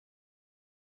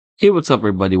Hey, what's up,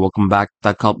 everybody? Welcome back to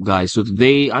Tech Help Guys. So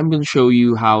today I'm going to show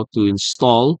you how to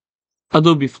install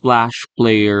Adobe Flash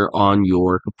Player on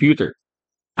your computer.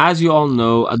 As you all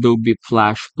know, Adobe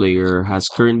Flash Player has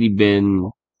currently been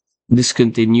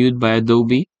discontinued by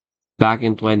Adobe back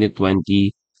in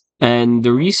 2020. And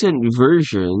the recent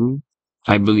version,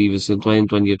 I believe, is in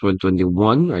 2020 or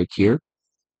 2021, right here.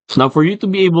 Now, for you to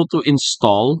be able to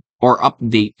install or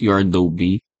update your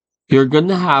Adobe, you're going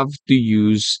to have to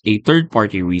use a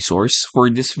third-party resource. For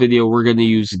this video, we're going to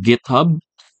use GitHub.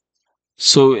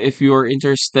 So if you're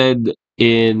interested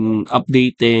in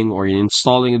updating or in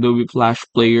installing Adobe Flash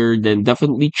Player, then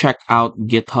definitely check out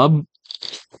GitHub.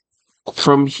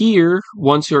 From here,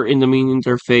 once you're in the main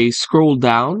interface, scroll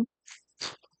down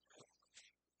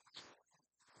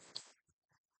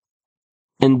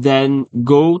and then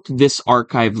go to this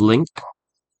archive link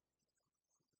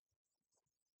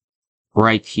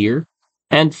right here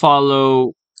and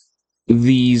follow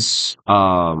these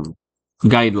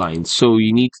guidelines. So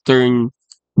you need to turn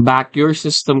back your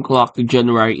system clock to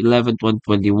January 11th,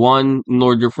 2021 in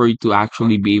order for you to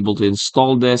actually be able to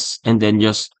install this, and then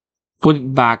just put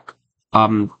it back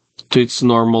um to its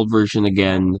normal version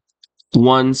again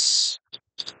once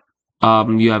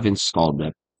you have installed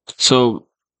it. So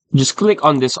just click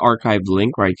on this archive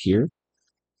link right here.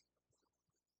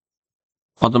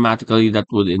 Automatically that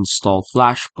would install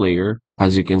Flash Player,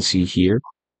 as you can see here.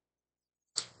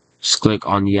 Just click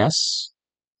on yes.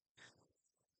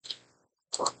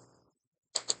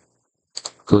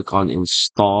 Click on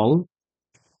install.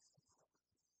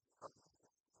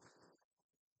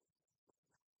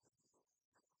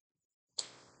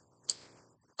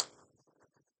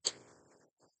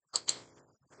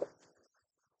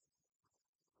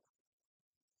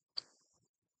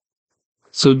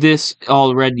 So this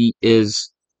already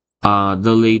is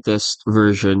the latest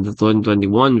version, the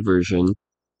 2021 version.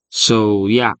 So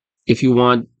yeah, if you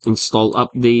want install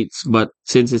updates, but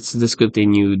since it's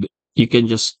discontinued, you can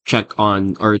just check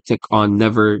on or tick on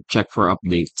never check for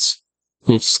updates.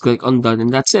 And just click on done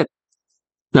and that's it.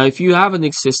 Now if you have an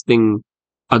existing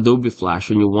Adobe Flash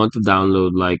and you want to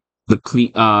download like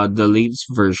the latest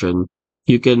version,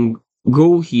 you can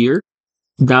go here,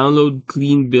 download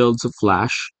clean builds of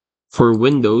Flash for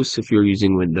Windows if you're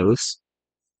using Windows.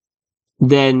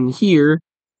 Then here,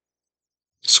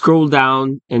 scroll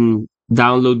down and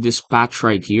download this patch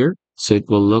right here. So it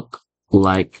will look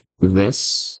like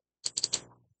this.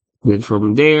 Then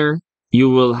from there, you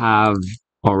will have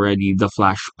already the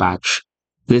Flash patch.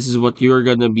 This is what you're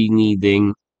going to be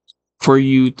needing for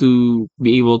you to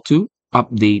be able to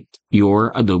update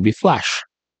your Adobe Flash.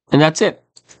 And that's it.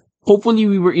 Hopefully,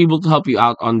 we were able to help you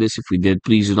out on this. If we did,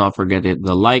 please do not forget to hit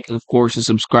the like and, of course, the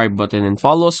subscribe button and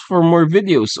follow us for more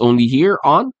videos only here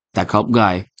on Tech Help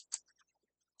Guy.